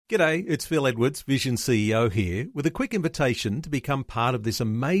G'day, it's Phil Edwards, Vision CEO here, with a quick invitation to become part of this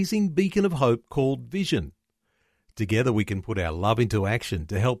amazing beacon of hope called Vision. Together we can put our love into action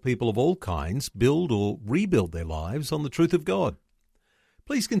to help people of all kinds build or rebuild their lives on the truth of God.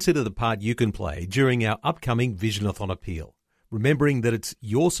 Please consider the part you can play during our upcoming Visionathon appeal, remembering that it's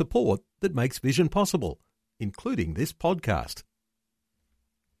your support that makes Vision possible, including this podcast.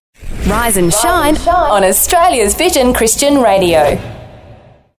 Rise and shine on Australia's Vision Christian Radio.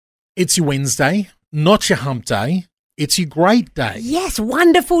 It's your Wednesday, not your hump day. It's your great day. Yes,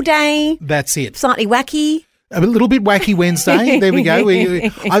 wonderful day. That's it. Slightly wacky. A little bit wacky Wednesday. There we go.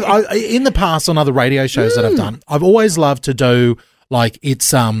 I, in the past on other radio shows that I've done, I've always loved to do like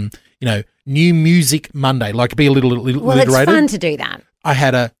it's New Music Monday, like be a little Well, iterated. it's fun to do that. I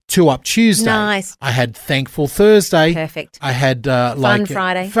had a 2-Up Tuesday. Nice. I had Thankful Thursday. Perfect. I had Fun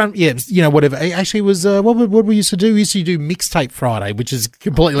Friday. Whatever. Actually, it was what we used to do. We used to do Mixtape Friday, which is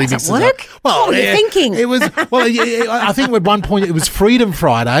completely Does mixed it work? up. Well, what were you thinking? It was I think at one point it was Freedom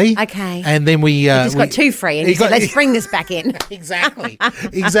Friday. Okay. And then we just got too free, and you said, let's bring this back in. Exactly.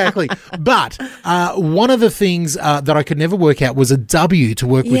 But one of the things that I could never work out was a W to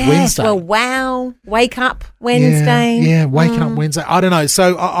work with Wednesday. Well, wow. Wake up Wednesday. Yeah, waking up Wednesday. I don't know.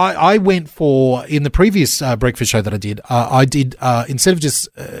 So I went for, in the previous breakfast show that I did, instead of just,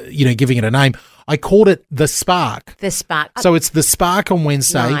 giving it a name, I called it The Spark. The Spark. So it's The Spark on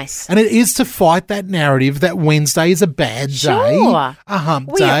Wednesday. Nice. And it is to fight that narrative that Wednesday is a bad day, Sure. a hump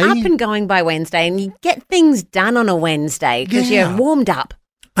Well, day. you're up and going by Wednesday, and you get things done on a Wednesday because you're warmed up.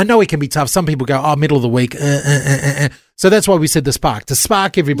 I know it can be tough. Some people go, middle of the week. So that's why we said The Spark, to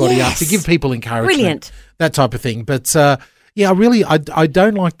spark everybody up, to give people encouragement. Brilliant. That type of thing. But I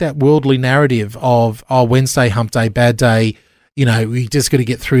don't like that worldly narrative of, Wednesday, hump day, bad day. We just got to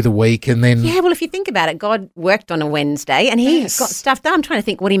get through the week and then... Yeah, well, if you think about it, God worked on a Wednesday and he got stuff done. I'm trying to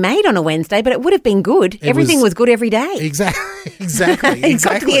think what he made on a Wednesday, but it would have been good. Everything was good every day. Exactly. He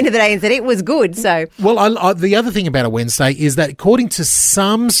got to the end of the day and said it was good. So, well, the other thing about a Wednesday is that according to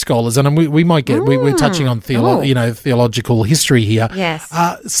some scholars, and we might get, we're touching on theological history here. Yes.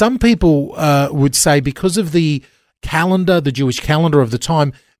 Some people would say because of the calendar, the Jewish calendar of the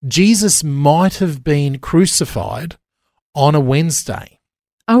time, Jesus might have been crucified on a Wednesday.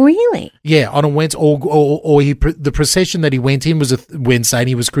 Oh, really? Yeah, on a Wednesday, or the procession that he went in was a Wednesday, and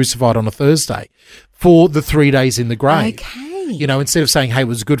he was crucified on a Thursday for the 3 days in the grave. Okay. Instead of saying, "Hey, it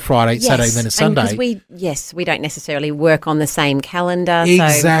was Good Friday, Saturday, and then a Sunday." We don't necessarily work on the same calendar.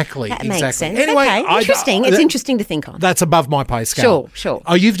 Exactly. So that makes sense. Anyway, okay. Interesting. It's interesting to think on. That's above my pay scale. Sure.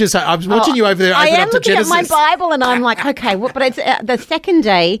 Oh, you've just. I was watching you over there. I am up to looking Genesis. at my Bible, and I'm like, okay, but it's the second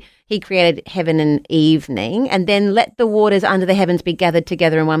day. He created heaven and evening, and then let the waters under the heavens be gathered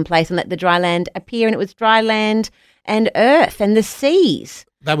together in one place, and let the dry land appear. And it was dry land and earth and the seas.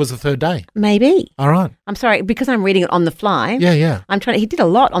 That was the third day. Maybe. All right. I'm sorry, because I'm reading it on the fly. Yeah. He did a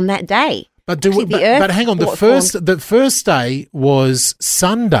lot on that day. But hang on. The first day was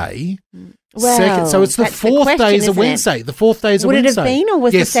Sunday. Well, so it's the fourth day is a Wednesday. The fourth day is a Wednesday. Wednesday. Would it have been, or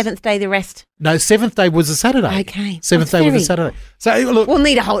was the seventh day the rest? No, seventh day was a Saturday. Okay. Seventh day was a Saturday. So look, we'll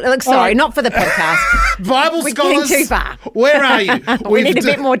need a whole. not for the podcast. Bible We're scholars, getting too far. Where are you? We need a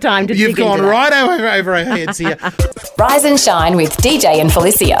bit more time to. You've gone right over our heads here. Rise and shine with DJ and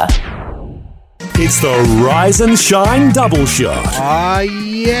Felicia. It's the Rise and Shine Double Shot.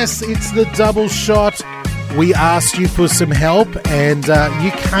 Yes, it's the double shot. We asked you for some help, and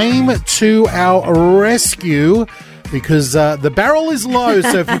you came to our rescue because the barrel is low.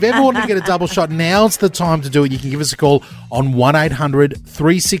 So if you've ever wanted to get a double shot, now's the time to do it. You can give us a call on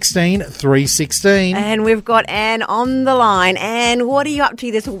 1-800-316-316. And we've got Anne on the line. Anne, what are you up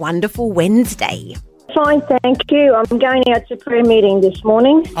to this wonderful Wednesday? Fine, thank you. I'm going out to prayer meeting this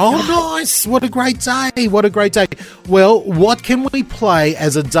morning. Oh, nice. What a great day. Well, what can we play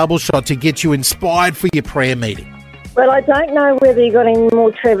as a double shot to get you inspired for your prayer meeting? Well, I don't know whether you got any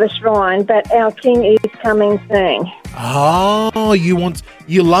more Travis Ryan, but Our King is Coming Soon. Oh, you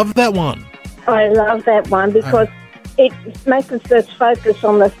love that one. I love that one because it makes us focus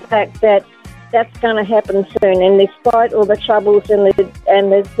on the fact that that's going to happen soon. And despite all the troubles and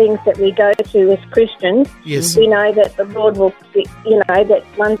the things that we go through as Christians, we know that the Lord will, that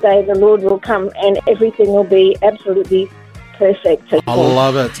one day the Lord will come and everything will be absolutely perfect. I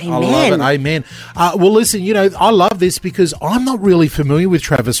love it. Amen. I love it. Amen. Well, listen, I love this because I'm not really familiar with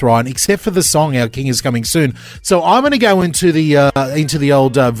Travis Ryan except for the song "Our King is Coming Soon." So I'm going to go into the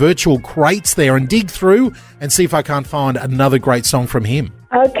old virtual crates there and dig through and see if I can't find another great song from him.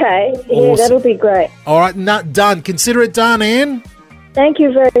 Okay. Awesome. Yeah, that'll be great. All right, done. Consider it done, Anne. Thank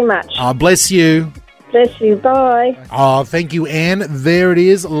you very much. Bless you. Bless you. Bye. Oh, thank you, Anne. There it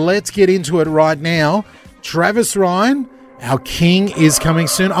is. Let's get into it right now. Travis Ryan, our king, is coming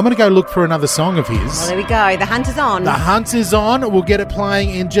soon. I'm going to go look for another song of his. Well, there we go. The hunt is on. The hunt is on. We'll get it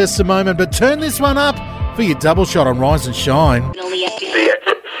playing in just a moment. But turn this one up for your double shot on Rise and Shine.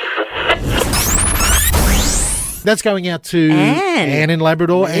 That's going out to Anne in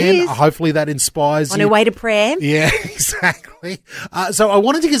Labrador. And hopefully that inspires on you. her way to prayer. Yeah, exactly. So I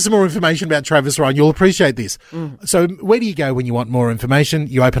wanted to get some more information about Travis Ryan. You'll appreciate this. So where do you go when you want more information?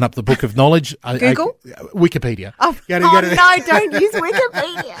 You open up the book of knowledge. Google? Wikipedia. Oh, no, don't use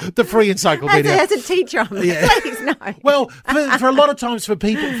Wikipedia. The free encyclopedia. As a teacher, please, no. Well, for a lot of times for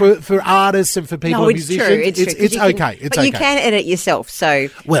people, for artists and for people, and musicians, it's okay. It's okay. You can edit yourself, so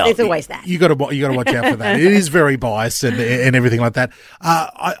there's always that. You got to watch out for that. It is very biased and everything like that.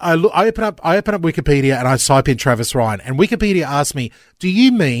 I open up Wikipedia and I type in Travis Ryan, and Wikipedia asks me, "Do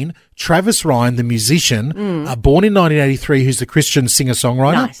you mean Travis Ryan, the musician, born in 1983, who's a Christian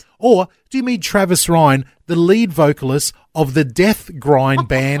singer-songwriter, nice. Or do you mean Travis Ryan, the lead vocalist of the death grind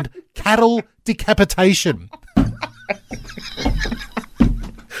band Cattle Decapitation?"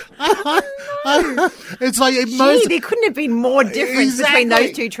 It's like there couldn't have been more difference between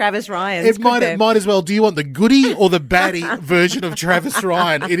those two Travis Ryans. It might as well. Do you want the goodie or the baddie version of Travis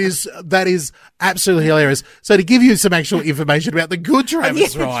Ryan? That is absolutely hilarious. So to give you some actual information about the good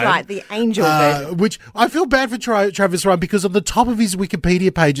Travis Ryan, that's right, the angel version. Which I feel bad for Travis Ryan because on the top of his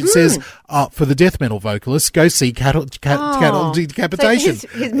Wikipedia page it says, for the death metal vocalist, go see Cattle Decapitation. So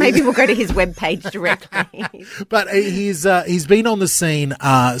maybe we'll go to his webpage directly. But he's been on the scene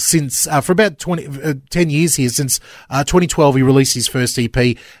since for about 10 years here. Since 2012, he released his first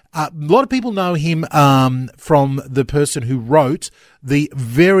EP. A lot of people know him from the person who wrote the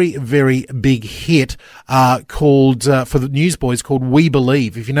very, very big hit called for the Newsboys called "We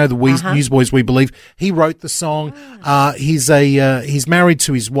Believe." If you know the Newsboys, "We Believe," he wrote the song. He's married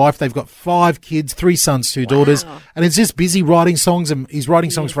to his wife. They've got 5 kids, 3 sons, 2 daughters, and he's just busy writing songs. And he's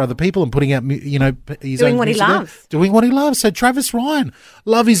writing songs for other people and putting out, his doing own what he loves. Doing what he loves. So Travis Ryan,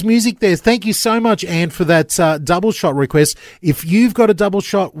 love his music there. Thank you so much, Anne, for that double shot request. If you've got a double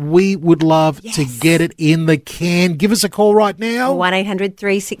shot, we would love to get it in the can. Give us a call right now.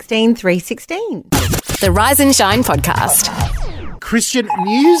 1-800-316-316. The Rise and Shine podcast. Christian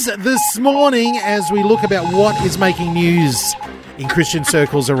news this morning as we look about what is making news in Christian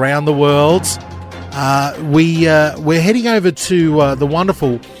circles around the world. We're heading over to the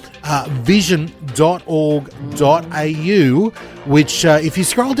wonderful vision.org.au, which if you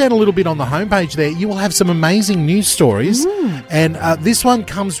scroll down a little bit on the homepage there, you will have some amazing news stories. And this one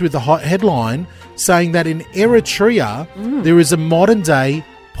comes with the hot headline saying that in Eritrea there is a modern day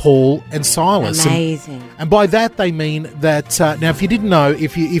Paul and Silas. Amazing. And by that they mean that now, if you didn't know,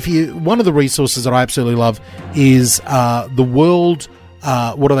 if you one of the resources that I absolutely love is the world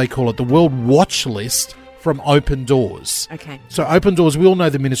what do they call it? The World Watch List from Open Doors. Okay. So Open Doors, we all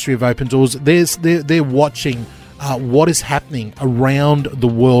know the Ministry of Open Doors. They're watching what is happening around the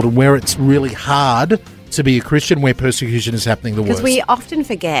world and where it's really hard to be a Christian, where persecution is happening the worst. Because we often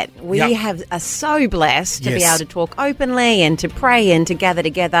forget we are so blessed to be able to talk openly and to pray and to gather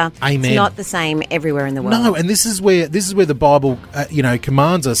together. Amen. It's not the same everywhere in the world. No, and this is where the Bible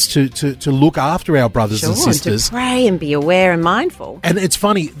commands us to look after our brothers and sisters, to pray and be aware and mindful. And it's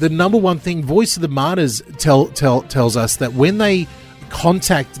funny, the number one thing Voice of the Martyrs tells us that when they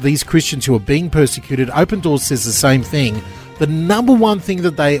contact these Christians who are being persecuted, Open Doors says the same thing. The number one thing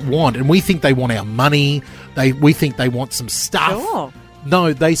that they want, and we think they want our money, we think they want some stuff. Sure.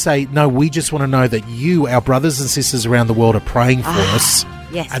 No, they say, no, we just want to know that you, our brothers and sisters around the world, are praying for us.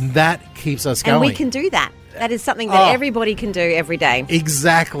 Yes. And that keeps us going. And we can do that. That is something that everybody can do every day.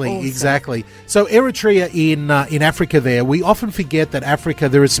 Exactly, awesome. Exactly. So Eritrea in Africa there, we often forget that Africa,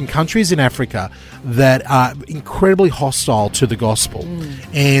 there are some countries in Africa that are incredibly hostile to the gospel.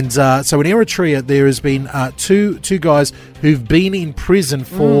 And so in Eritrea, there has been two guys who've been in prison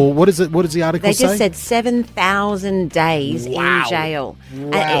for, what is the article say? They just said 7,000 days in jail.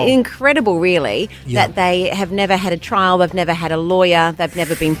 Wow. Incredible, really, that they have never had a trial, they've never had a lawyer, they've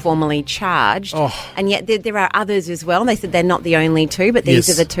never been formally charged. And yet there are others as well. And they said they're not the only two, but these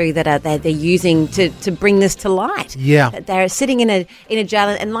are the two that they're using to bring this to light. Yeah. They're sitting in a jail,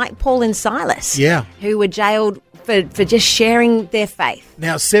 and like Paul and Silas, who were jailed for just sharing their faith.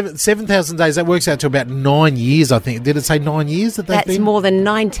 Now, 7,000 days, that works out to about 9 years, I think. Did it say 9 years that they've That's been? more than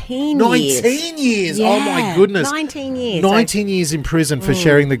 19 years. 19 years! Yeah, Oh, my goodness. 19 years. 19 years in prison for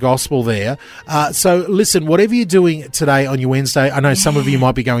sharing the gospel there. So, listen, whatever you're doing today on your Wednesday, I know some of you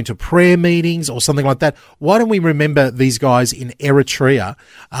might be going to prayer meetings or something like that. Why don't we remember these guys in Eritrea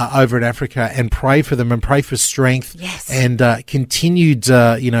over in Africa and pray for them and pray for strength and continued,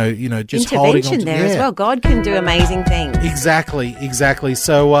 just holding on to there as well. God can do amazing things. Exactly.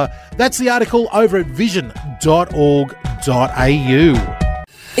 So that's the article over at vision.org.au.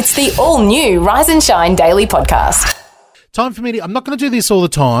 It's the all-new Rise and Shine Daily Podcast. Time for me I'm not going to do this all the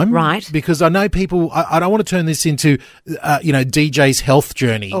time. Right. Because I know people, I don't want to turn this into, DJ's health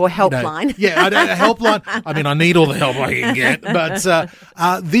journey. Or a helpline. A helpline. I mean, I need all the help I can get. But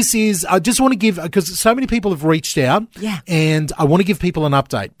I just want to give, because so many people have reached out. Yeah. And I want to give people an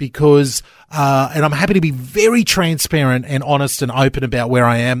update because, and I'm happy to be very transparent and honest and open about where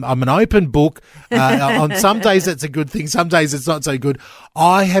I am. I'm an open book. On some days that's a good thing. Some days it's not so good.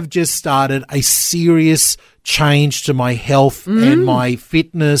 I have just started a serious change to my health and my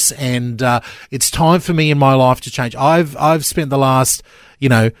fitness, and it's time for me in my life to change. I've spent the last,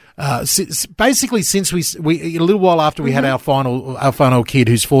 basically since we a little while after we had our final kid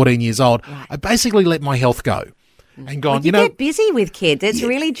who's 14 years old, I basically let my health go. And gone, you get busy with kids. It's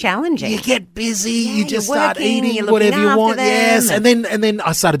really challenging. You get busy. Yeah, you just you're start working, eating you're whatever you looking want. after them. Yes, and then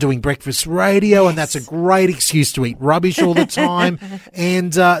I started doing breakfast radio, and that's a great excuse to eat rubbish all the time.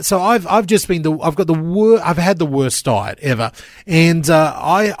 And so I've just been I've had the worst diet ever, and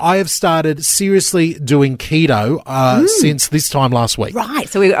I have started seriously doing keto since this time last week. Right.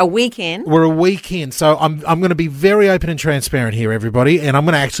 So we're a week in. We're a week in, so I'm going to be very open and transparent here, everybody, and I'm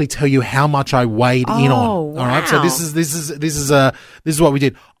going to actually tell you how much I weighed in on. Wow. All right, so this is what we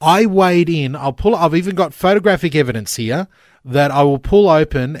did. I weighed in. I've even got photographic evidence here that I will pull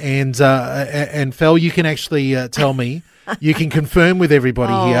open, and Fel, you can actually tell me. You can confirm with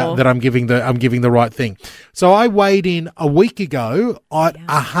everybody here that I'm giving the right thing. So I weighed in a week ago at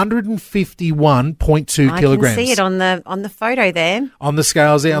 151.2 kilograms. I can see it on the photo there. On the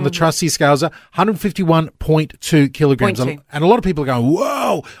scales there, on the trusty scales, 151.2 kilograms. And a lot of people are going,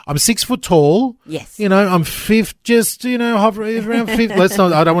 whoa, I'm 6 foot tall. Yes. I'm fifth, just, hovering around fifth. I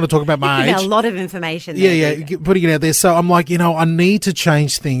don't want to talk about my age. A lot of information there. Yeah, putting it out there. So I'm like, I need to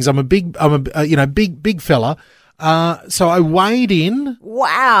change things. I'm a big fella. So I weighed in.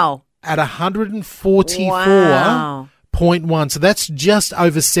 Wow. At 144.1. So that's just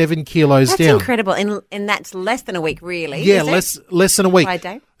over 7 kilos down. That's incredible. And that's less than a week, really. Yeah, less than a week. Right,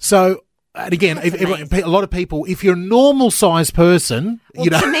 Dave? So, and again, a lot of people, if you're a normal sized person, to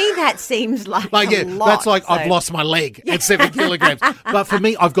me that seems like a lot. That's like I've lost my leg at 7 kilograms. But for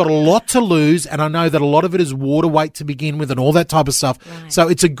me, I've got a lot to lose, and I know that a lot of it is water weight to begin with and all that type of stuff. Right. So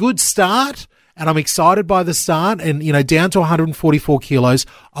it's a good start. And I'm excited by the start, and, down to 144 kilos.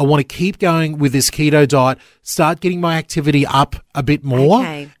 I want to keep going with this keto diet, start getting my activity up a bit more.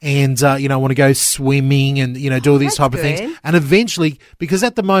 Okay. And, I want to go swimming and, do all these type of things. And eventually, because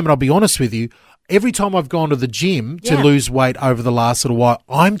at the moment, I'll be honest with you, every time I've gone to the gym to lose weight over the last little while,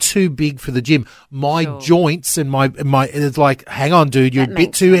 I'm too big for the gym. My joints and my it's like, hang on, dude, you're a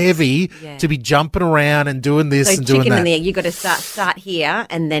bit too heavy to be jumping around and doing this and doing that. Chicken and the egg, you got to start here,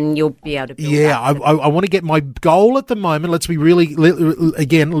 and then you'll be able to build up. I want to get my goal at the moment. Let's be really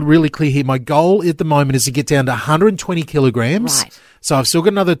clear here. My goal at the moment is to get down to 120 kilograms. Right. So I've still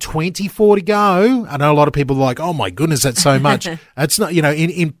got another 24 to go. I know a lot of people are like, oh my goodness, that's so much. That's not,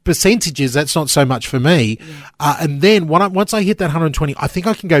 in percentages, that's not so much for me. Yeah. And then once I hit that 120, I think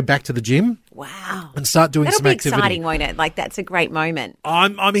I can go back to the gym. Wow. And start doing some activity. That'll be exciting, won't it? Like, that's a great moment.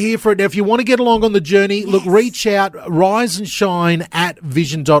 I'm here for it. Now, if you want to get along on the journey, look, reach out, rise and shine at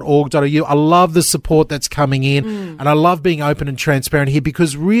vision.org.au. I love the support that's coming in, and I love being open and transparent here,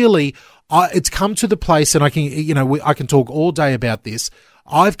 because really, it's come to the place, and I can talk all day about this.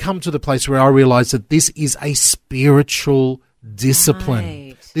 I've come to the place where I realize that this is a spiritual discipline. Right.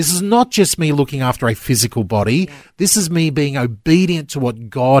 This is not just me looking after a physical body. Yeah. This is me being obedient to what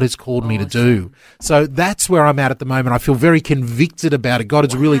God has called me to do. So that's where I'm at the moment. I feel very convicted about it. God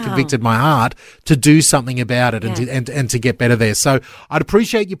has really convicted my heart to do something about it and to get better there. So I'd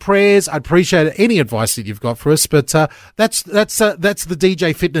appreciate your prayers. I'd appreciate any advice that you've got for us. But that's the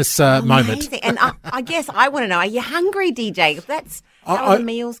DJ fitness moment. And I guess I want to know, are you hungry, DJ? How are the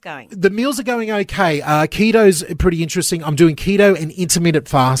meals going? The meals are going okay. Keto's pretty interesting. I'm doing keto and intermittent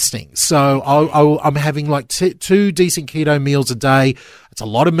fasting. So I'm having like two decent keto meals a day. It's a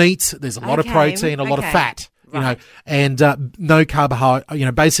lot of meat. There's a lot of protein, a lot of fat and no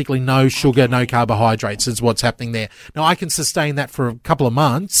carbohydrate, basically no sugar, no carbohydrates is what's happening there. Now, I can sustain that for a couple of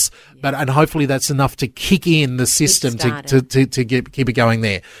months, and hopefully that's enough to kick in the system to keep it going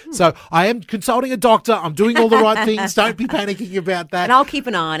there. So I am consulting a doctor. I'm doing all the right things. Don't be panicking about that. And I'll keep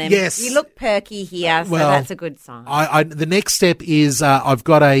an eye on him. Yes. You look perky here, so that's a good sign. The next step is I've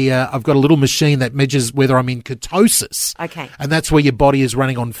got a little machine that measures whether I'm in ketosis. Okay. And that's where your body is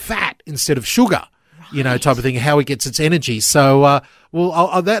running on fat instead of sugar. Type of thing, how it gets its energy. So,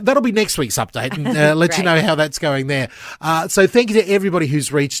 that'll be next week's update and let you know how that's going there. So thank you to everybody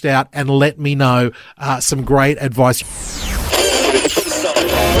who's reached out and let me know some great advice.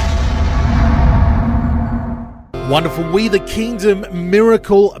 Wonderful. We the Kingdom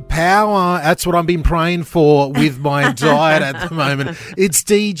Miracle Power. That's what I've been praying for with my diet at the moment. It's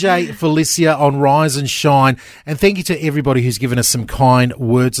DJ Felicia on Rise and Shine. And thank you to everybody who's given us some kind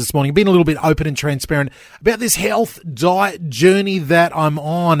words this morning. Been a little bit open and transparent about this health diet journey that I'm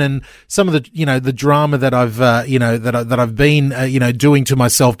on and some of the, the drama that I've, that I've been, doing to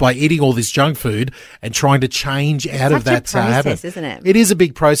myself by eating all this junk food and trying to change out of that habit. Isn't it? It is a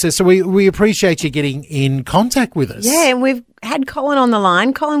big process. So we appreciate you getting in contact with us. Yeah, and we've had Colin on the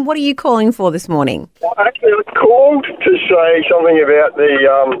line. Colin, what are you calling for this morning? Well, actually, I called to say something about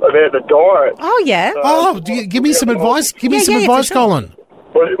the diet. Oh, yeah. Give me some advice. Give me some advice, sure. Colin.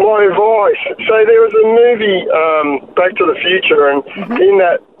 Well, my advice. So there was a movie, Back to the Future, and in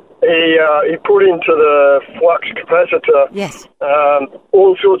that he put into the flux capacitor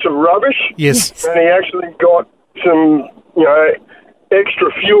all sorts of rubbish. Yes. And he actually got some,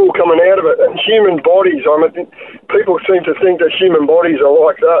 extra fuel coming out of it. And human bodies, people seem to think that human bodies are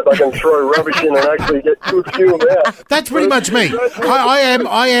like that. They can throw rubbish in and actually get good fuel out. That's pretty much me.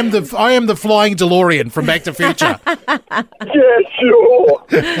 I am the flying DeLorean from Back to Future. Yeah, sure.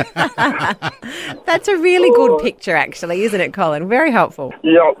 That's a really good picture, actually, isn't it, Colin? Very helpful.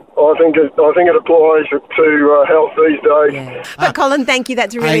 Yeah, I think it applies to health these days. Yeah. But Colin, thank you.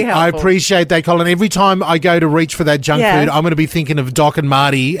 That's really helpful. I appreciate that, Colin. Every time I go to reach for that junk food, I'm going to be thinking of Doc and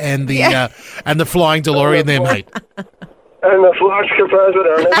Marty and the flying DeLorean there, mate. And the flux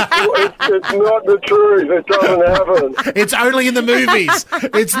capacitor. It's not the truth. It doesn't happen. It's only in the movies.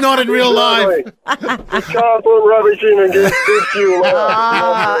 It's not in real life. You can't put rubbish in and get good fuel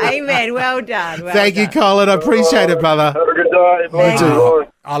out. Oh, amen. Well done. Thank you, Colin. I appreciate it, brother. Have a good day. You too.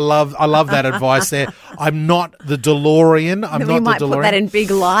 I love that advice there. I'm not the DeLorean. We might put that in big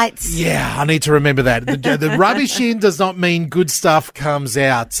lights. Yeah, I need to remember that. The rubbish in does not mean good stuff comes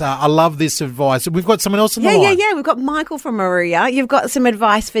out. I love this advice. We've got someone else on the line. Yeah. We've got Michael from Maria. You've got some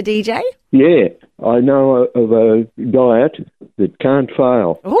advice for DJ? Yeah, I know of a diet that can't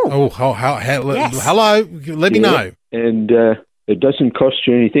fail. Hello. Let me know. And it doesn't cost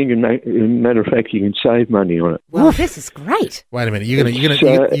you anything, and matter of fact, you can save money on it. Well, this is great. Wait a minute, you're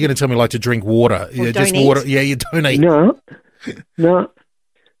gonna tell me like to drink water? Or just don't water? eat? Yeah, you don't eat. No,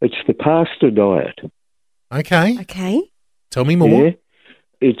 it's the pasta diet. Okay. Tell me more. Yeah,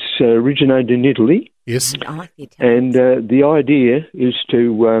 it's originated in Italy. Yes. I like the Italians. And the idea is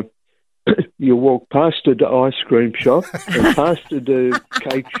to you walk past the ice cream shop and past the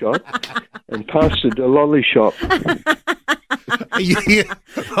cake shop and past the lolly shop. Yeah.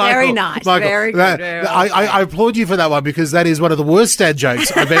 Very nice. Michael, very good. I applaud you for that one because that is one of the worst dad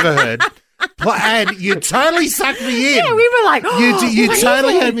jokes I've ever heard. And you totally sucked me in. Yeah, we were like, you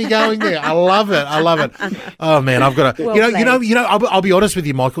totally had me going there. I love it. Oh man, I've got to. Well I'll be honest with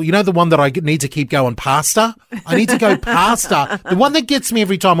you, Michael. You know the one that I need to keep going pasta. I need to go pasta. The one that gets me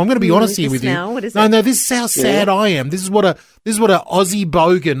every time. I'm going to be honest here with you. What is no, it? no. This is how sad I am. This is what a Aussie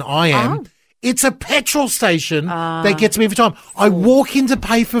bogan I am. Oh. It's a petrol station that gets me every time. I walk in to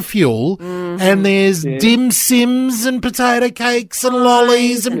pay for fuel, and there's dim sims and potato cakes and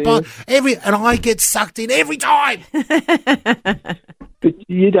lollies and and I get sucked in every time. But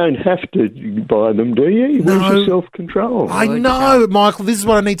you don't have to buy them, do you? Where's your self-control? I know, Michael. This is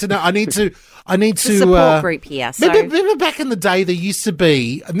what I need to know. I need to. Support group here. So. Remember back in the day, there used to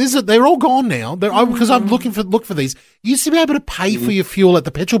be, and they're all gone now. Because I'm look for these. You used to be able to pay for your fuel at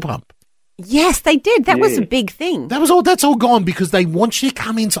the petrol pump. Yes, they did. That was a big thing. That's all gone because they want you to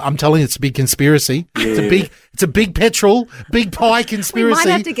come in. I'm telling you, it's a big conspiracy. Yeah. It's a big petrol, big pie conspiracy. We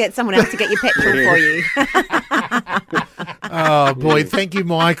might have to get someone else to get your petrol for you. Oh boy, thank you,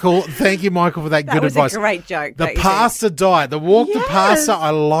 Michael. Thank you, Michael, for that good advice. That was a great joke. The pasta diet, the walk to pasta, I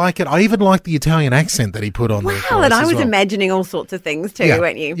like it. I even like the Italian accent that he put on there. Wow, and I was imagining all sorts of things too,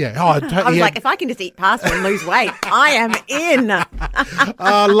 weren't you? Yeah. I was like, if I can just eat pasta and lose weight, I am in.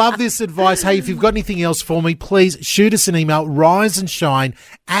 I love this advice. Hey, if you've got anything else for me, please shoot us an email,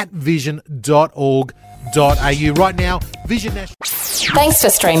 riseandshine@vision.org. Right now, Vision National. Thanks for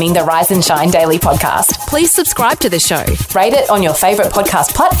streaming the Rise and Shine Daily podcast. Please subscribe to the show. Rate it on your favourite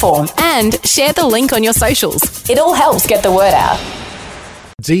podcast platform. And share the link on your socials. It all helps get the word out.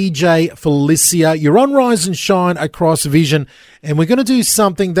 DJ Felicia, you're on Rise and Shine across Vision, and we're going to do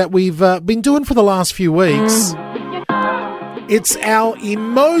something that we've been doing for the last few weeks. It's our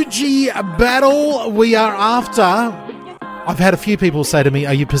emoji battle. We are after... I've had a few people say to me,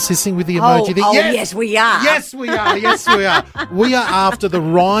 are you persisting with the emoji thing? Yes, we are. Yes, we are. Yes, we are. We are after the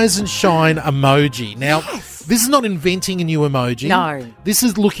Rise and Shine emoji. Now, this is not inventing a new emoji. No. This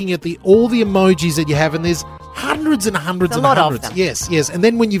is looking at all the emojis that you have, and there's hundreds and hundreds and hundreds. Of them. Yes. And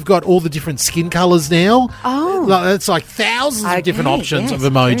then when you've got all the different skin colours now, it's like thousands of different options of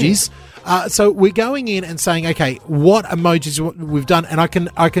emojis. So we're going in and saying, okay, what emojis we've done, and I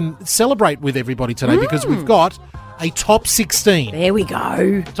can celebrate with everybody today because we've got a top 16. There we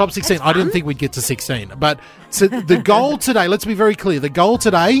go. Top 16. I didn't think we'd get to 16. But so the goal today, let's be very clear, the goal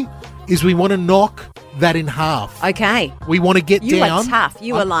today is we want to knock that in half. Okay. We want to get down. You are tough.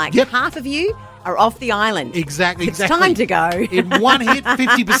 You are like, half of you are off the island. Exactly. It's time to go. In one hit,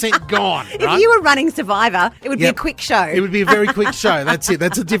 50% gone. Right? If you were running Survivor, it would be a quick show. It would be a very quick show. That's it.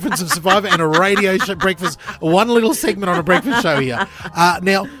 That's the difference of Survivor and a radio show breakfast. One little segment on a breakfast show here.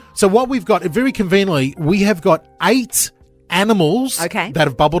 Now, so what we've got, very conveniently, we have got 8 animals that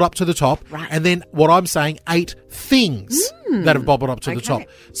have bubbled up to the top. Right. And then what I'm saying, 8 things that have bubbled up to the top.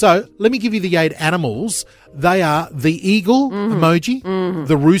 So let me give you the 8 animals. They are the eagle emoji,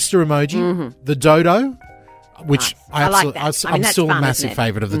 the rooster emoji, the dodo, which I'm still a massive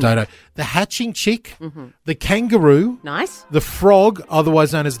favourite of the dodo. The hatching chick, the kangaroo, the frog,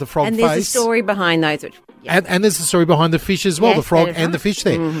 otherwise known as the frog face. And there's a story behind those. Which, and there's a story behind the fish as well, the frog and the fish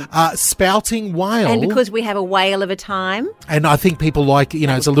there. Spouting whale. And because we have a whale of a time. And I think people like,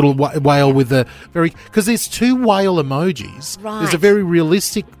 it's a little whale with a because there's 2 whale emojis. Right. There's a very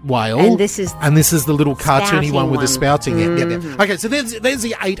realistic whale. And this is the little cartoony one with the spouting. Okay, so there's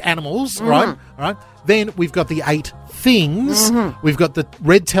the 8 animals, right? All right. Then we've got the 8 things. We've got the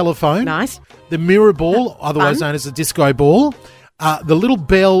red telephone. Nice. The mirror ball, otherwise known as the disco ball. The little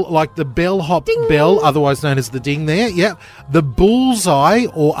bell, like the bellhop bell, otherwise known as the ding there. Yeah. The bullseye,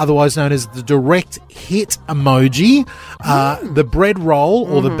 or otherwise known as the direct hit emoji. The bread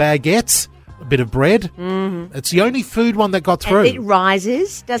roll, or the baguette. A bit of bread. It's the only food one that got through. And it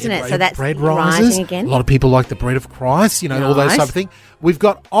rises, doesn't it? So that's bread rises. Rising again. A lot of people like the bread of Christ, all those type of things. We've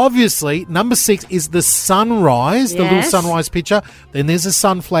got, obviously, number 6 is the sunrise, the little sunrise picture. Then there's a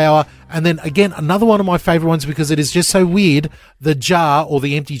sunflower. And then, again, another one of my favourite ones because it is just so weird, the jar or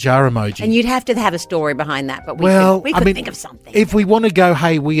the empty jar emoji. And you'd have to have a story behind that, but we could think of something. If we want to go,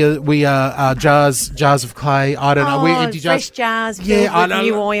 hey, we are jars of clay, I don't know, we're empty jars. Fresh jars filled with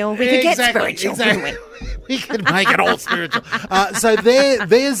new oil. We could get spiritual, couldn't we? We could make it all spiritual. So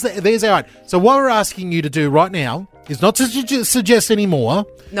there's our. So what we're asking you to do right now is not to suggest anymore.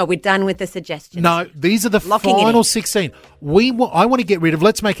 No, we're done with the suggestions. No, these are the final 16. I want to get rid of.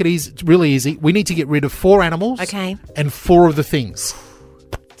 Let's make it easy. It's really easy. We need to get rid of 4 animals. Okay. And 4 of the things.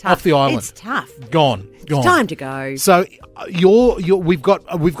 Tough. Off the island. It's tough. Gone. It's time to go. So we've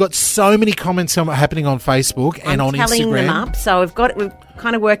got so many comments happening on Facebook and on Instagram. I'm tallying them up. So we're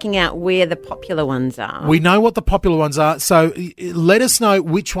kind of working out where the popular ones are. We know what the popular ones are. So let us know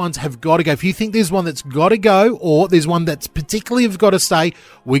which ones have got to go. If you think there's one that's got to go, or there's one that's particularly have got to stay,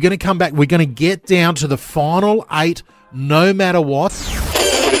 we're going to come back. We're going to get down to the final 8, no matter what.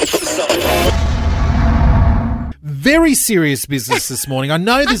 Very serious business this morning. I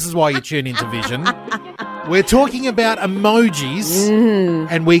know this is why you tune into Vision. We're talking about emojis,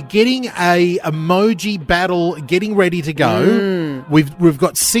 and we're getting a emoji battle getting ready to go. We've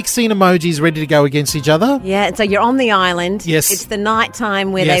got 16 emojis ready to go against each other. Yeah, and so you're on the island. Yes. It's the night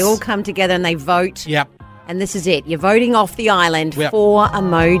time where they all come together and they vote. Yep. And this is it. You're voting off the island 4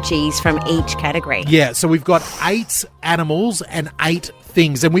 emojis from each category. Yeah, so we've got 8 animals and 8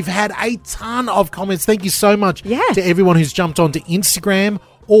 things. And we've had a ton of comments. Thank you so much to everyone who's jumped onto Instagram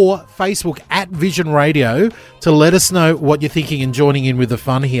or Facebook at Vision Radio to let us know what you're thinking and joining in with the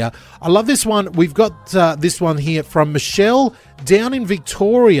fun here. I love this one. We've got this one here from Michelle down in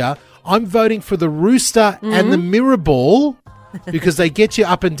Victoria. I'm voting for the rooster and the mirror ball because they get you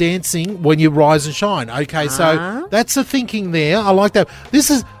up and dancing when you rise and shine. Okay, so that's the thinking there. I like that.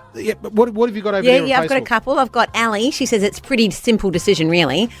 This is... Yeah, what have you got over there? Yeah, I've got a couple. I've got Ali. She says it's a pretty simple decision,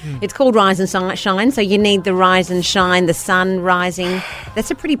 really. It's called Rise and Shine, so you need the rise and shine, the sun rising.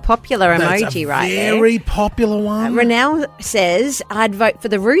 That's a pretty popular emoji right there. Very popular one. Renelle says, I'd vote for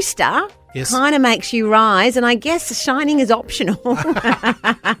the rooster kind of makes you rise, and I guess shining is optional.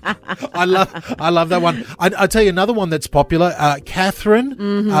 I love that one. I tell you another one that's popular. Catherine,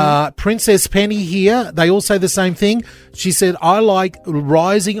 Princess Penny here. They all say the same thing. She said, "I like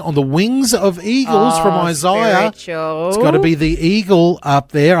rising on the wings of eagles" from Isaiah. Spiritual. It's got to be the eagle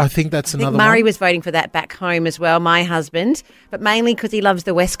up there. I think that's another one. Murray was voting for that back home as well, my husband, but mainly because he loves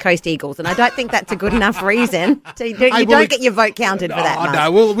the West Coast Eagles, and I don't think that's a good enough reason. So you don't get your vote counted for that. Oh,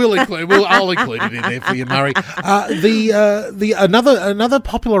 no, we'll include. I'll include it in there for you, Murray. Another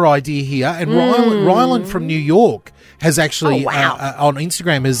popular idea here, and Ryland from New York has actually on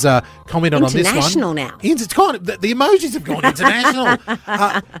Instagram has commented on this one. International now. It's kind of the emojis have gone international.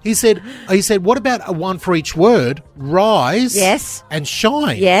 He said, what about a one for each word? Rise, yes, and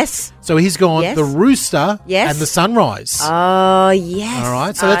shine, yes. So he's gone the rooster, yes, and the sunrise. Oh, yes. All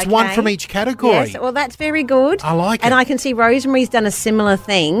right, so that's one from each category. Yes, well, that's very good. I like it. And I can see Rosemary's done a similar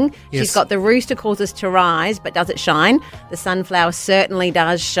thing. Yes. She's got the rooster causes to rise, but does it shine? The sunflower certainly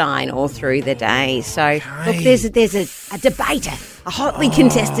does shine all through the day. So, look, there's a debate, a hotly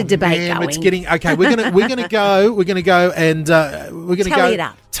contested debate going. It's getting okay. We're gonna go and Tally it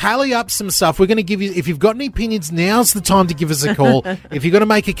up. Tally up some stuff. We're gonna give you. If you've got any opinions, now's the time to give us a call. If you're gonna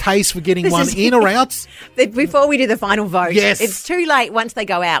make a case for getting one in or out, before we do the final vote, yes, it's too late. Once they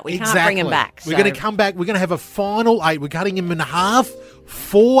go out, we can't bring them back. We're gonna come back. We're gonna have a final 8. We're cutting them in half.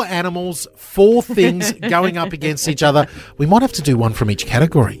 4 animals, 4 things going up against each other. We might have to do one from each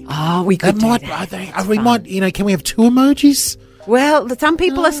category. Oh, we could do that. We might. Can we have 2 emojis? Well, some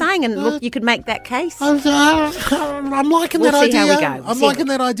people are saying, and look, you could make that case. I'm liking that idea. We'll see how we go. I'm liking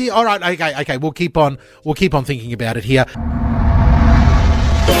that idea. All right, okay. We'll keep on thinking about it here.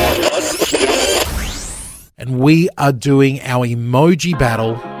 And we are doing our emoji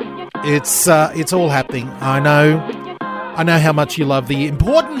battle. It's all happening. I know how much you love the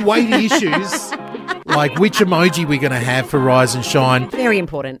important weighty issues. Like which emoji we're going to have for Rise and Shine. Very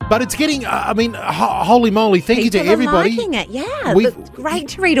important. But it's getting, holy moly, thank you to everybody. People are liking it, yeah. It's great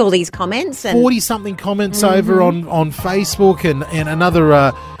to read all these comments. 40-something comments over on Facebook and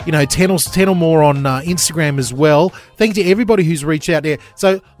another, 10 or more on Instagram as well. Thank you to everybody who's reached out there.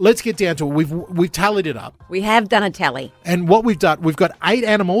 So let's get down to it. We've tallied it up. We have done a tally. And what we've done, we've got 8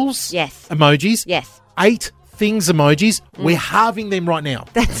 animals emojis. Yes. 8 things emojis. We're halving them right now.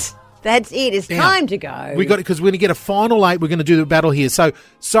 That's it. It's time to go. We got it because we're going to get a final 8. We're going to do the battle here. So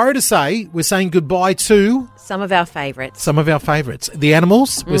sorry to say, we're saying goodbye to some of our favourites. The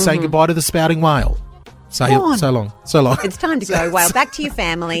animals. We're saying goodbye to the spouting whale. So long. It's time to go whale. Back to your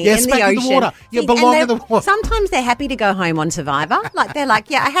family yes, in back the ocean. In the water. You belong in the water. Sometimes they're happy to go home on Survivor. Like they're like,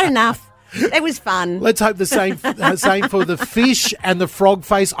 yeah, I had enough. It was fun. Let's hope the same for the fish and the frog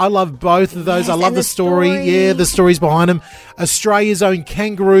face. I love both of those. Yes, I love the story. Yeah, the stories behind them. Australia's own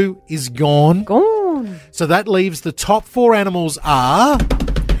kangaroo is gone. So that leaves the top 4 animals are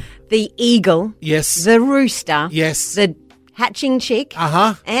the eagle. Yes. The rooster. Yes. The hatching chick.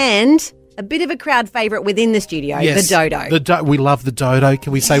 Uh-huh. And a bit of a crowd favourite within the studio, the dodo. We love the dodo.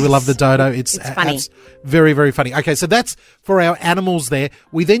 Can we say we love the dodo? It's funny. Very, very funny. Okay, so that's for our animals there.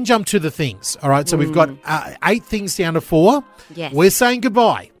 We then jump to the things. All right, so we've got 8 things down to 4. Yes. We're saying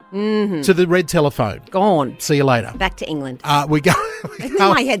goodbye to the red telephone. Gone. See you later. Back to England. In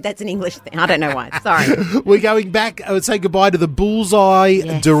my head, that's an English thing. I don't know why. Sorry. We're going back. I would say goodbye to the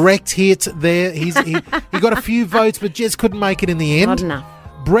bullseye direct hit there. He got a few votes, but just couldn't make it in the end. Not enough.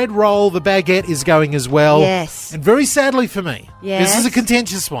 Bread roll, the baguette is going as well. Yes. And very sadly for me, this is a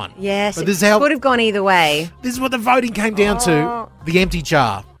contentious one. Yes. But this is how could have gone either way. This is what the voting came down to. The empty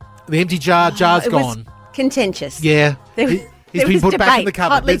jar. The empty jar's gone. Contentious. Yeah. He's been put back in the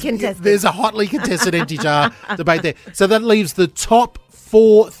cupboard. Hotly contested. There's a hotly contested empty jar debate there. So that leaves the top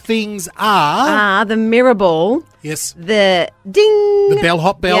 4 things are... the mirror ball. Yes. The ding. The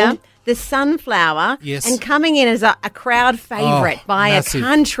bellhop bell. Yeah. The sunflower. Yes. And coming in as a crowd favourite by massive. a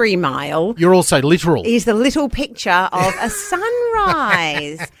country mile. You're also literal. Is the little picture of a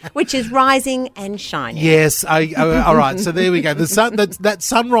sunrise, which is rising and shining. Yes. All right. So there we go. That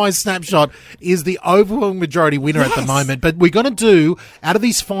sunrise snapshot is the overwhelming majority winner at the moment. But we're going to do, out of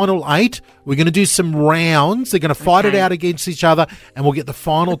these final 8, we're going to do some rounds. They're going to fight it out against each other, and we'll get the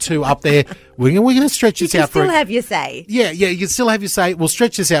final 2 up there. We're going to stretch this out for... You can still have your say. Yeah, you can still have your say. We'll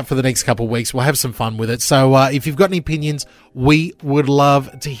stretch this out for the next couple of weeks. We'll have some fun with it. So if you've got any opinions, we would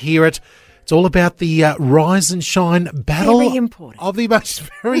love to hear it. It's all about the rise and shine battle. Very important. Of the most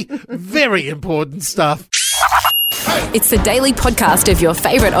very, very important stuff. It's the daily podcast of your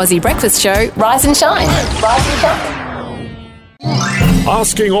favourite Aussie breakfast show, Rise and Shine.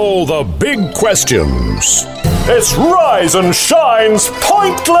 Asking all the big questions. It's Rise and Shine's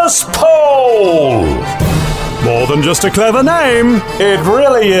Pointless Poll. More than just a clever name, it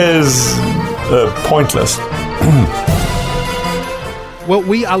really is pointless. Well,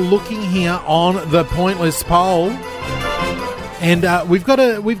 we are looking here on the Pointless Poll, and we've got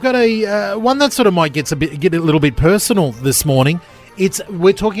a one that sort of might get a little bit personal this morning.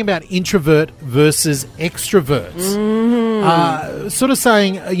 We're talking about introvert versus extroverts. Sort of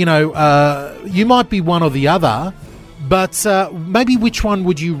saying, you might be one or the other, but maybe which one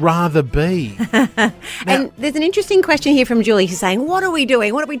would you rather be? And there's an interesting question here from Julie who's saying, what are we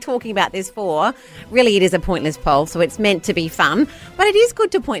doing? What are we talking about this for? Really, it is a pointless poll, so it's meant to be fun. But it is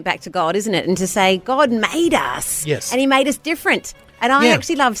good to point back to God, isn't it? And to say, God made us. Yes. And he made us different. And I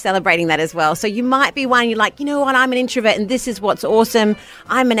actually love celebrating that as well. So you might be one, you're like, you know what, I'm an introvert and this is what's awesome.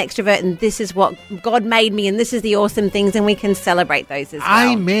 I'm an extrovert and this is what God made me and this is the awesome things, and we can celebrate those as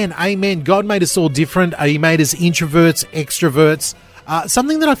well. Amen, amen. God made us all different. He made us introverts, extroverts.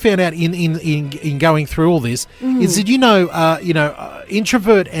 Something that I found out in going through all this is that,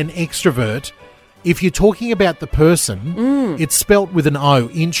 introvert and extrovert, if you're talking about the person, it's spelt with an O,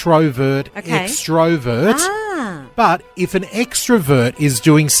 introvert, extrovert. But if an extrovert is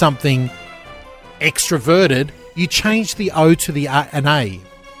doing something extroverted, you change the O to an A.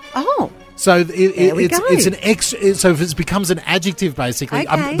 Oh. So it's an so if it becomes an adjective, basically.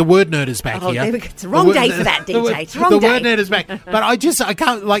 The word nerd is back here. It's the wrong day for that, DJ. It's the wrong day. The word nerd is back. But I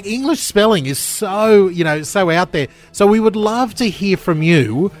can't, like, English spelling is so out there. So we would love to hear from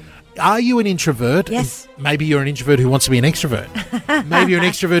you. Are you an introvert? Yes. Maybe you're an introvert who wants to be an extrovert. Maybe you're an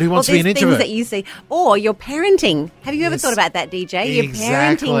extrovert who wants to be an introvert. Things that you see. Or you're parenting. Have you ever thought about that, DJ? You're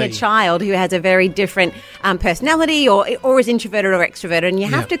parenting a child who has a very different personality or is introverted or extroverted, and you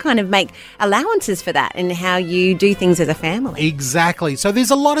have to kind of make allowances for that in how you do things as a family. Exactly. So there's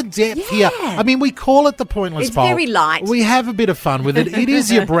a lot of depth here. I mean, we call it the Pointless Poll. It's very light. We have a bit of fun with it. It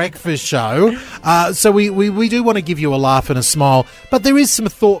is your breakfast show. So we do want to give you a laugh and a smile, but there is some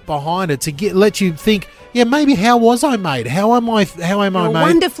thought behind it to let you think, maybe how was I made? How am I made?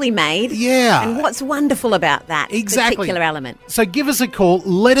 Wonderfully made. Yeah. And what's wonderful about that particular element? So give us a call.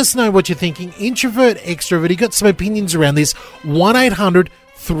 Let us know what you're thinking. Introvert, extrovert. You got some opinions around this.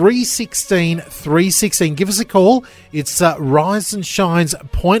 1-800-316-316. Give us a call. It's Rise and Shine's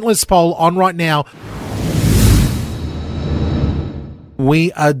Pointless Poll on right now.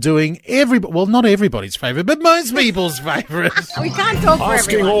 We are doing not everybody's favourite, but most people's favourite. We can't talk for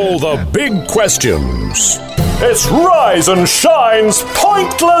Asking everyone. all the big questions. It's Rise and Shine's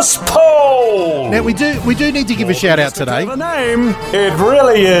Pointless Poll. Now, we do need to give a shout out today. The name, it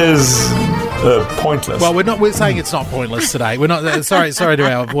really is pointless. Well, we're saying it's not pointless today. We're not. Sorry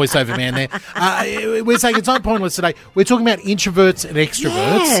to our voiceover man there. We're saying it's not pointless today. We're talking about introverts and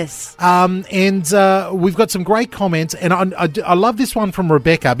extroverts. Yes. And we've got some great comments, and I love this one from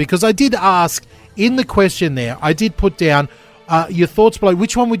Rebecca, because I did ask in the question there. I did put down your thoughts below.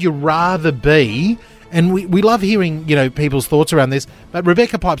 Which one would you rather be? And we love hearing people's thoughts around this. But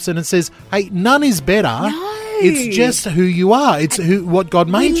Rebecca pipes in and says, "Hey, none is better. No. It's just who you are. It's what God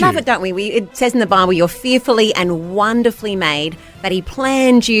made you." We love it, don't we? It says in the Bible, you're fearfully and wonderfully made, that he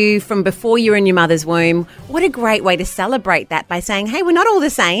planned you from before you were in your mother's womb. What a great way to celebrate that by saying, hey, we're not all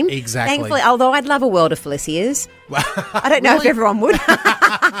the same. Exactly. Thankfully, although I'd love a world of Felicias. I don't know if everyone would.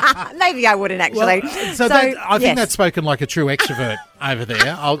 Maybe I wouldn't, actually. Well, I think that's spoken like a true extrovert over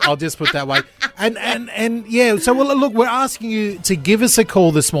there. I'll just put it that way. And yeah, so look, we're asking you to give us a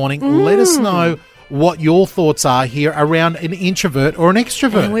call this morning. Let us know what your thoughts are here around an introvert or an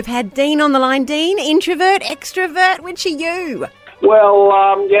extrovert. And we've had Dean on the line. Dean, introvert, extrovert, which are you? Well,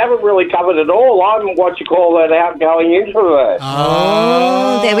 you haven't really covered it all. I'm what you call an outgoing introvert.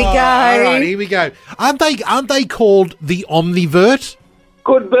 Oh, there we go. All right, here we go. Aren't they called the omnivert?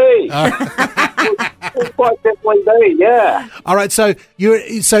 Could be. Could quite definitely be, yeah. All right, so you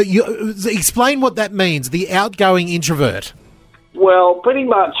explain what that means, the outgoing introvert. Well, pretty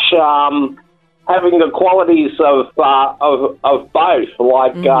much having the qualities of both,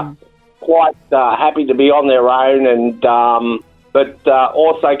 like quite happy to be on their own, and but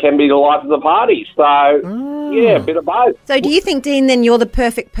also can be the life of the party. So, yeah, a bit of both. So do you think, Dean, then you're the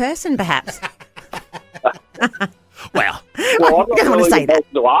perfect person, perhaps? Well, I'm not really say that.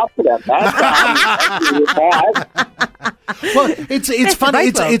 to ask about that. Well, it's funny.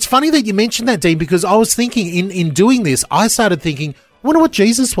 It's funny that you mentioned that, Dean, because I was thinking in doing this, I started thinking, I wonder what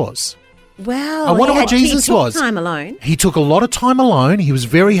Jesus was. Well, I wonder what Jesus was. He took time alone. He took a lot of time alone. He was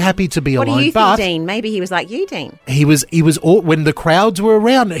very happy to be alone. What do you think, Dean? Maybe he was like you, Dean. He was when the crowds were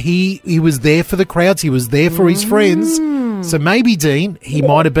around. He was there for the crowds. He was there for his friends. So maybe, Dean, he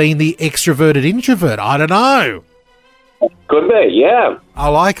might have been the extroverted introvert. I don't know. Could be, yeah. I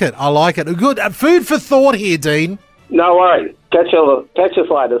like it. Good. Food for thought here, Dean. No worries. Catch you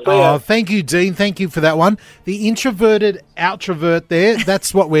later. See ya. Oh, thank you, Dean. Thank you for that one. The introverted outrovert there,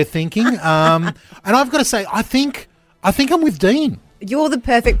 that's what we're thinking. And I've got to say, I think I'm with Dean. You're the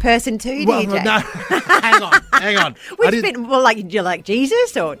perfect person too, DJ. No, hang on. Which bit? Well, like, do you like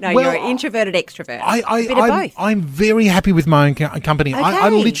Jesus or no? Well, you're an introverted extrovert. A bit of both. I'm very happy with my own company. I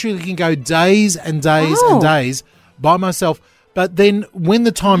Okay. literally can go days and days and days by myself. But then when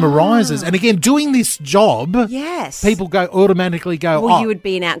the time arises, and again, doing this job, yes, people automatically go, well, you would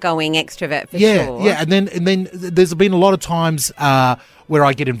be an outgoing extrovert for sure. Yeah, and then there's been a lot of times where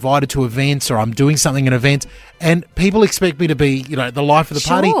I get invited to events or I'm doing something at an event and people expect me to be, the life of the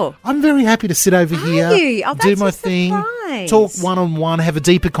party. I'm very happy to sit over here, do my thing, talk one-on-one, have a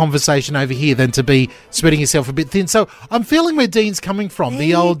deeper conversation over here than to be spreading yourself a bit thin. So I'm feeling where Dean's coming from,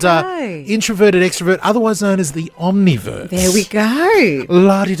 the old introverted extrovert, otherwise known as the omnivert. There we go.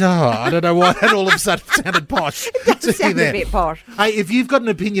 La-di-da. I don't know why that all of a sudden sounded posh. It does sound a bit posh. Hey, if you've got an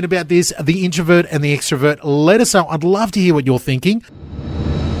opinion about this, the introvert and the extrovert, let us know. I'd love to hear what you're thinking.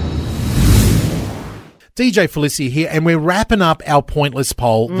 DJ Felicia here, and we're wrapping up our pointless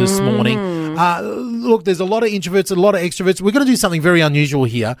poll this morning. Look, there's a lot of introverts and a lot of extroverts. We're going to do something very unusual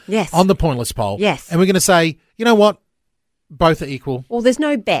here on the pointless poll. Yes. And we're going to say, you know what? Both are equal. Well, there's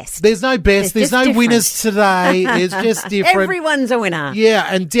no best. There's no best. There's no different winners today. It's just different. Everyone's a winner. Yeah,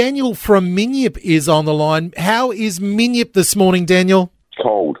 and Daniel from Minyip is on the line. How is Minyip this morning, Daniel?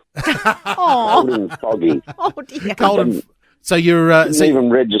 Cold. Cold and foggy. Oh, dear. Cold and... So you're... Didn't even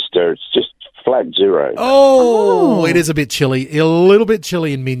register. It's just flat zero. Oh, it is a bit chilly. A little bit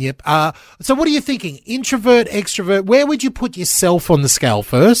chilly in Minyip. So what are you thinking? Introvert, extrovert? Where would you put yourself on the scale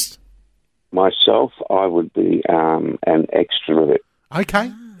first? Myself, I would be an extrovert.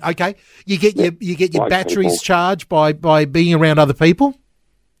 Okay. You get your Like batteries people. charged by being around other people?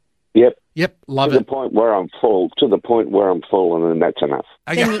 Yep, love to it. the point where I'm full, and then that's enough.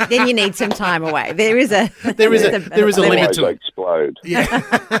 Okay. Then you need some time away. There is a limit Otherwise to I it. explode.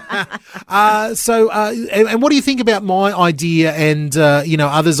 Yeah. So, and what do you think about my idea and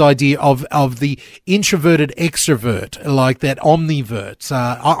others' idea of the introverted extrovert, like that omnivert?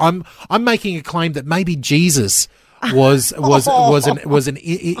 I'm making a claim that maybe Jesus was an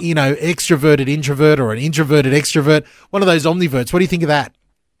extroverted introvert or an introverted extrovert, one of those omniverts. What do you think of that?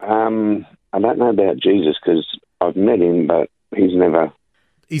 I don't know about Jesus because I've met him, but he's never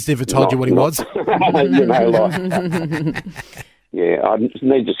told you what he was. Yeah, I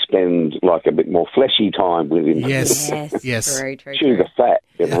need to spend like a bit more fleshy time with him. Yes. True. Chew the fat,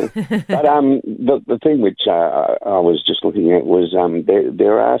 But the thing which I was just looking at was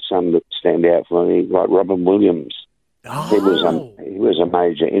there are some that stand out for me, like Robin Williams. Oh. He was a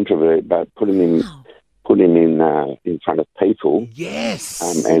major introvert, but put him in front of people. Yes.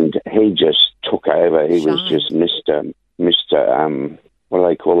 And he just took over. He was just Mr. What do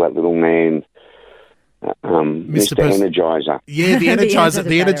they call that little man? Mr. Energizer. Yeah, the Energizer,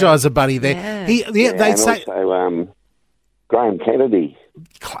 the Energizer bunny there. Yeah. They say also Graham Kennedy.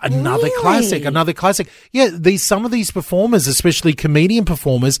 Another classic. Yeah, some of these performers, especially comedian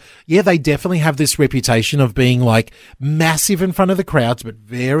performers, they definitely have this reputation of being like massive in front of the crowds, but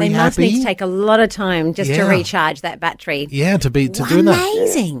very They happy. must need to take a lot of time just to recharge that battery. Yeah, to do that.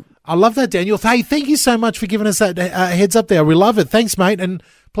 Amazing. I love that, Daniel. Hey, thank you so much for giving us that heads up there. We love it. Thanks, mate. And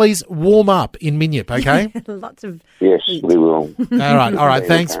please warm up in Minyip, okay? Lots of Yes, heat. we will. All right.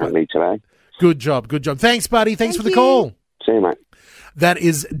 Thanks. Today. Good job. Thanks, buddy. Thanks for the call. See you, mate. That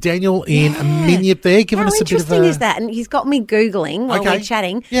is Daniel in Minyip there, giving us a bit of How interesting is that? And he's got me Googling while we're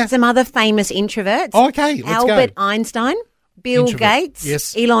chatting some other famous introverts. Okay, let's Albert go. Einstein, Bill Gates,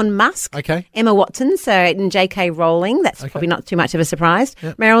 yes. Elon Musk, Emma Watson, and J.K. Rowling. That's probably not too much of a surprise.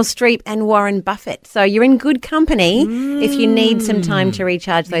 Yep. Meryl Streep and Warren Buffett. So you're in good company if you need some time to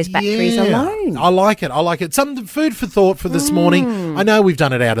recharge those batteries alone. I like it. Some food for thought for this morning. I know we've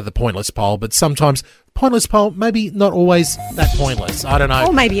done it out of the pointless poll, but sometimes pointless poll, maybe not always that pointless. I don't know.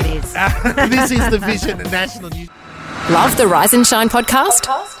 Or maybe it is. This is the Vision National News. Love the Rise and Shine podcast?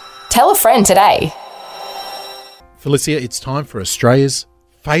 Tell a friend today. Felicia, it's time for Australia's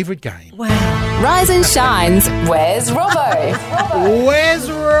favourite game. Wow. Rise and Shine's Where's Robbo? Where's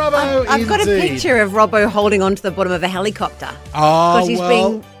Robbo? I've got a picture of Robbo holding onto the bottom of a helicopter. Oh, because he's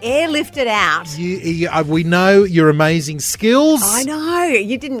being airlifted out. We know your amazing skills. I know.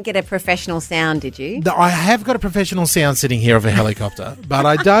 You didn't get a professional sound, did you? I have got a professional sound sitting here of a helicopter, but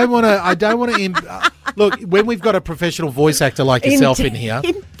I don't want to. Look, when we've got a professional voice actor like yourself in here,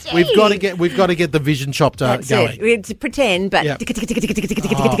 we've got to get the vision chopper That's going. it. We had to pretend, but... Yep.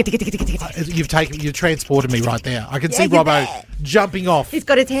 You've transported me right there. I can see you Robbo bet. jumping off. He's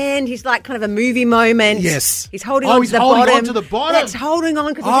got his hand. He's like kind of a movie moment. Yes. He's holding on to the bottom. Holding on to the bottom. That's holding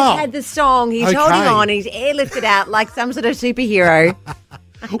on because he just had the song. He's holding on. He's airlifted out like some sort of superhero.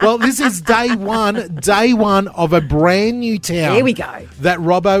 Well, this is day one of a brand new town. Here we go. That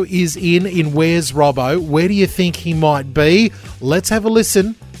Robbo is in Where's Robbo? Where do you think he might be? Let's have a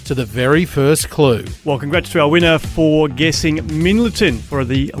listen to the very first clue. Well, congrats to our winner for guessing Minleton for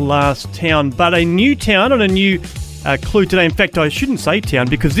the last town, but a new town and a new clue today. In fact, I shouldn't say town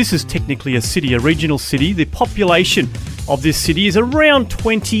because this is technically a city, a regional city. The population of this city is around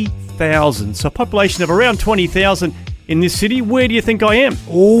 20,000. So a population of around 20,000 in this city. Where do you think I am?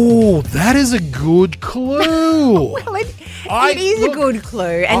 Oh, that is a good clue. Well, it is a good clue,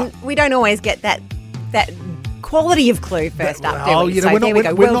 and we don't always get that quality of clue first up, do we? So there we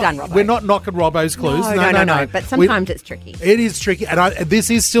go. Well done, Robbo. We're not knocking Robbo's clues. No. But sometimes it's tricky. It is tricky, and this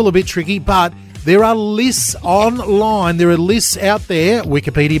is still a bit tricky, but there are lists online. There are lists out there.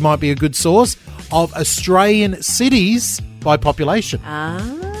 Wikipedia might be a good source of Australian cities by population.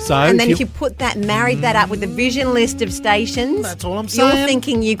 So and then if you put that, married that up with a vision list of stations, that's all I'm saying. You're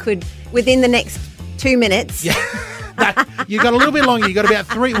thinking you could, within the next 2 minutes. Yeah. You got a little bit longer. You got about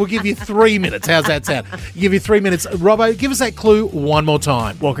 3. We'll give you 3 minutes. How's that sound? Give you 3 minutes. Robbo, give us that clue one more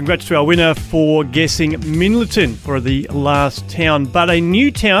time. Well, congrats to our winner for guessing Minleton for the last town, but a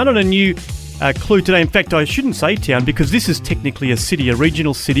new town and a new clue today. In fact, I shouldn't say town because this is technically a city, a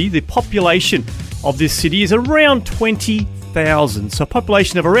regional city. The population of this city is around 20,000. So a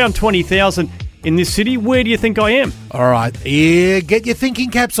population of around 20,000 in this city. Where do you think I am? All right. Yeah, get your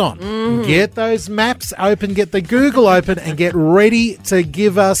thinking caps on. Get those maps open, get the Google open, and get ready to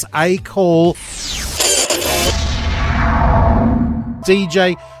give us a call.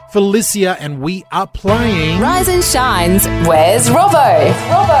 DJ Felicia, and we are playing Rise and Shine's Where's Robbo?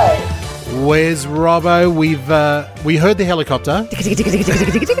 Where's Robbo? We heard the helicopter.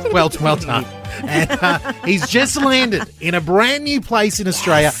 Well done. And he's just landed in a brand new place in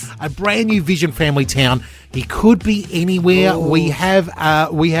Australia, a brand new Vision family town. He could be anywhere. We have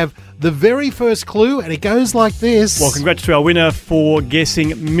the very first clue, and it goes like this. Well, congrats to our winner for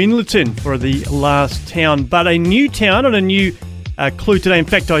guessing Minleton for the last town, but a new town and a new clue today. In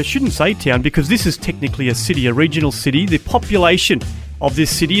fact, I shouldn't say town because this is technically a city, a regional city. The population of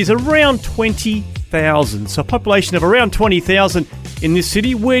this city is around 20,000. So a population of around 20,000 in this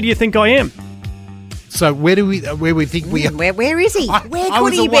city. Where do you think I am? So where we think we are? Where is he? Where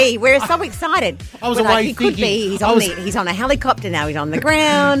could he be? We're so excited. I was away he could be. He's on a helicopter now. He's on the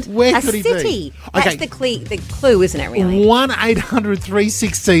ground. Where a could he city. be? That's the clue, isn't it? Really.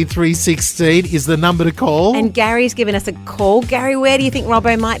 1-800-316-316 is the number to call. And Gary's given us a call. Gary, where do you think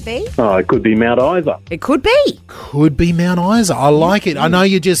Robbo might be? Oh, it could be Mount Isa. It could be. Could be Mount Isa. I like it. I know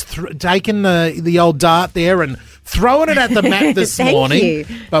you're just taking the old dart there and throwing it at the map this morning,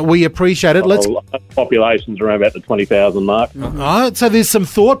 but we appreciate it. Population's around about the 20,000 mark. All right, so there's some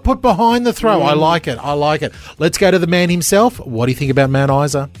thought put behind the throw. I like it. Let's go to the man himself. What do you think about Mount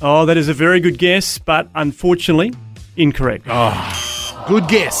Isa? Oh, that is a very good guess, but unfortunately, incorrect. Oh, good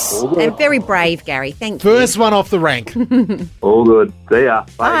guess. And very brave, Gary. Thank you. First one off the rank. All good. See ya.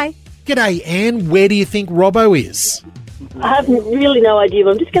 Bye. G'day, Anne. Where do you think Robbo is? I have really no idea.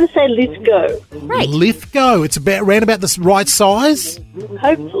 I'm just going to say Lithgow. Right. Lithgow. It's around about the right size?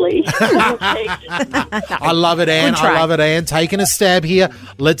 Hopefully. I love it, Anne. I love it, Anne. Taking a stab here.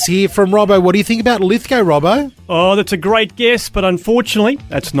 Let's hear from Robbo. What do you think about Lithgow, Robbo? Oh, that's a great guess, but unfortunately,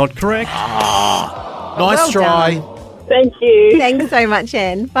 that's not correct. Nice try. Done. Thank you. Thanks so much,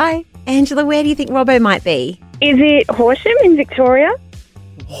 Anne. Bye. Angela, where do you think Robbo might be? Is it Horsham in Victoria?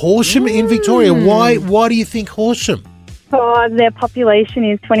 Horsham in Victoria. Why do you think Horsham? Oh, their population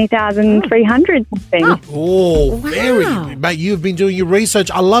is 20,300 something. Oh, very. Mate, you've been doing your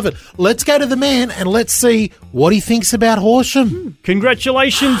research. I love it. Let's go to the man and let's see what he thinks about Horsham.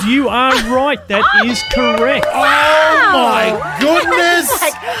 Congratulations, you are right. That is correct. Oh, my goodness.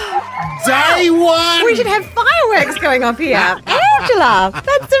 Day one. We should have fireworks going off here. Angela,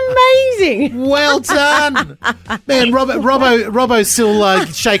 that's amazing. Well done. Man, Robbo's still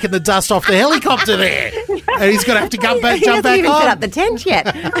shaking the dust off the helicopter there. And he's going to have to jump back he hasn't on. even set up the tent yet.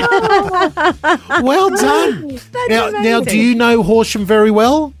 Well done. That's now, do you know Horsham very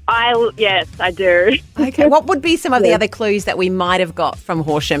well? Yes, I do. Okay, what would be some of the other clues that we might have got from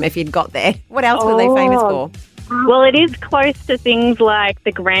Horsham if you'd got there? What else were they famous for? Well, it is close to things like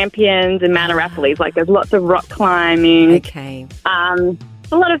the Grampians and Mount Arapiles. Like, there's lots of rock climbing. Okay.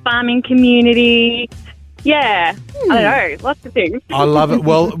 a lot of farming community. Yeah, I don't know, lots of things. I love it.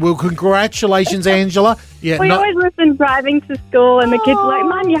 Well, congratulations, Angela. Yeah, We always listen driving to school, and the kids are like,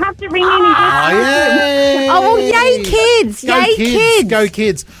 Mum, you have to ring in and get yay! Oh, well, yay, kids. Go Yay, kids. Go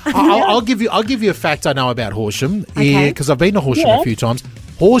kids. I'll give you a fact I know about Horsham, Okay. because I've been to Horsham a few times.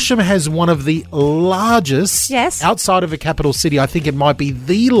 Horsham has one of the largest, outside of a capital city, I think it might be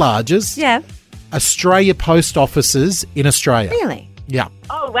the largest, Australia post offices in Australia. Really? Yeah.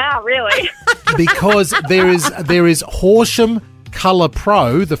 Oh, wow, really? Because there is Horsham Colour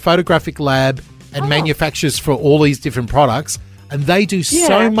Pro, the photographic lab and manufacturers for all these different products, and they do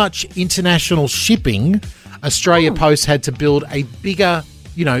so much international shipping. Australia Post had to build a bigger,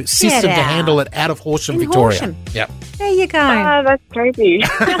 system to handle it out of Horsham, Victoria. Horsham. Yep. There you go. Oh, that's crazy.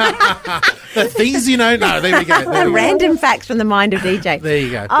 The things no, there we go. There we go. Random facts from the mind of DJ. There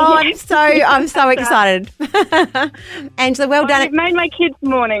you go. Oh, I'm so excited. Angela, well done. You've made my kids'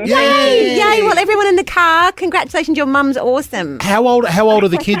 morning. Yay! Yay! Well, everyone in the car, congratulations. Your mum's awesome. How old are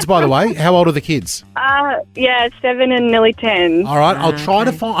the kids, by the way? How old are the kids? 7 and nearly 10. All right, I'll try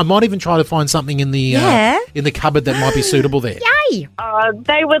to find. I might even try to find something in the cupboard that might be suitable there. Yay!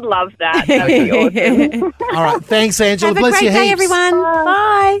 They would love that. That would be awesome. All right, thanks, Angela. Have a Bless great you day, heaps. everyone.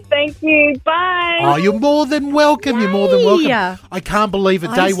 Bye. Thank you. Bye. Oh, you're more than welcome. You're more than welcome. Yay. I can't believe it.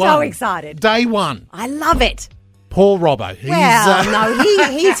 I'm Day so one. excited. Day one. I love it. Poor Robbo.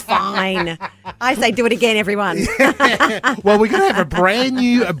 He's fine. I say do it again, everyone. Well, we're going to have a brand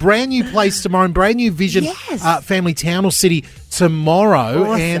new place tomorrow, brand new Vision family town or city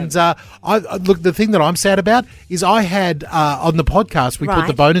tomorrow. Awesome. And look, the thing that I'm sad about is I had on the podcast we put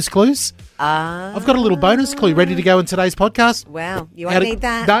the bonus clues. I've got a little bonus clue ready to go in today's podcast. Wow, you won't need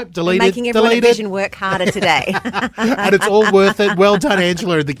that. No, delete You're making everyone at delete Vision work harder today. And it's all worth it. Well done,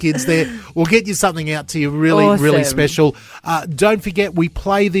 Angela and the kids there. We'll get you something out to you really special. Don't forget, we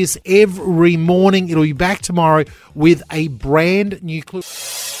play this every morning. It'll be back tomorrow with a brand new clue.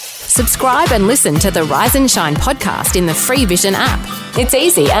 Subscribe and listen to the Rise and Shine podcast in the free Vision app. It's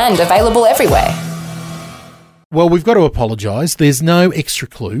easy and available everywhere. Well, we've got to apologise. There's no extra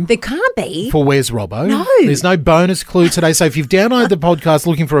clue. There can't be. For Where's Robbo? No. There's no bonus clue today. So if you've downloaded the podcast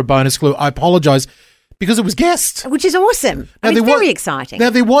looking for a bonus clue, I apologise because it was guessed. Which is awesome. It's very exciting. Now,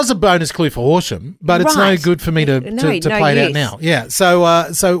 there was a bonus clue for Horsham, but it's no good for me to play it out now. Yeah.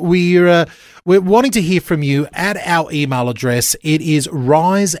 So we're wanting to hear from you at our email address. It is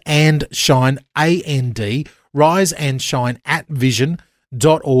riseandshine, A-N-D,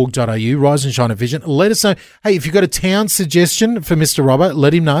 riseandshine@vision.org.au, Rise and Shine at Vision. Let us know. Hey, if you've got a town suggestion for Mr. Robbo,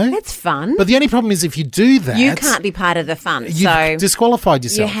 let him know. That's fun. But the only problem is if you do that, you can't be part of the fun. You've disqualified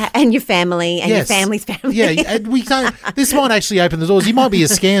yourself. And your family and your family's family. Yeah, and we don't. This might actually open the doors. You might be a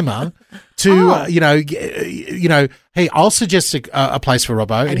scammer to, hey, I'll suggest a place for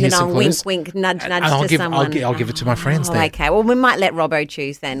Robbo. And then I'll wink, nudge I'll to give, someone. I'll give it to my friends there. Okay, well, we might let Robbo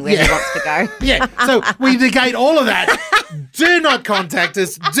choose then where he wants to go. Yeah, so we negate all of that. Do not contact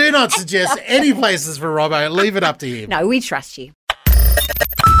us. Do not suggest any places for Robbo. Leave it up to him. No, we trust you.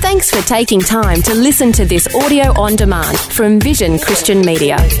 Thanks for taking time to listen to this audio on demand from Vision Christian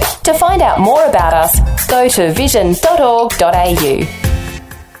Media. To find out more about us, go to vision.org.au.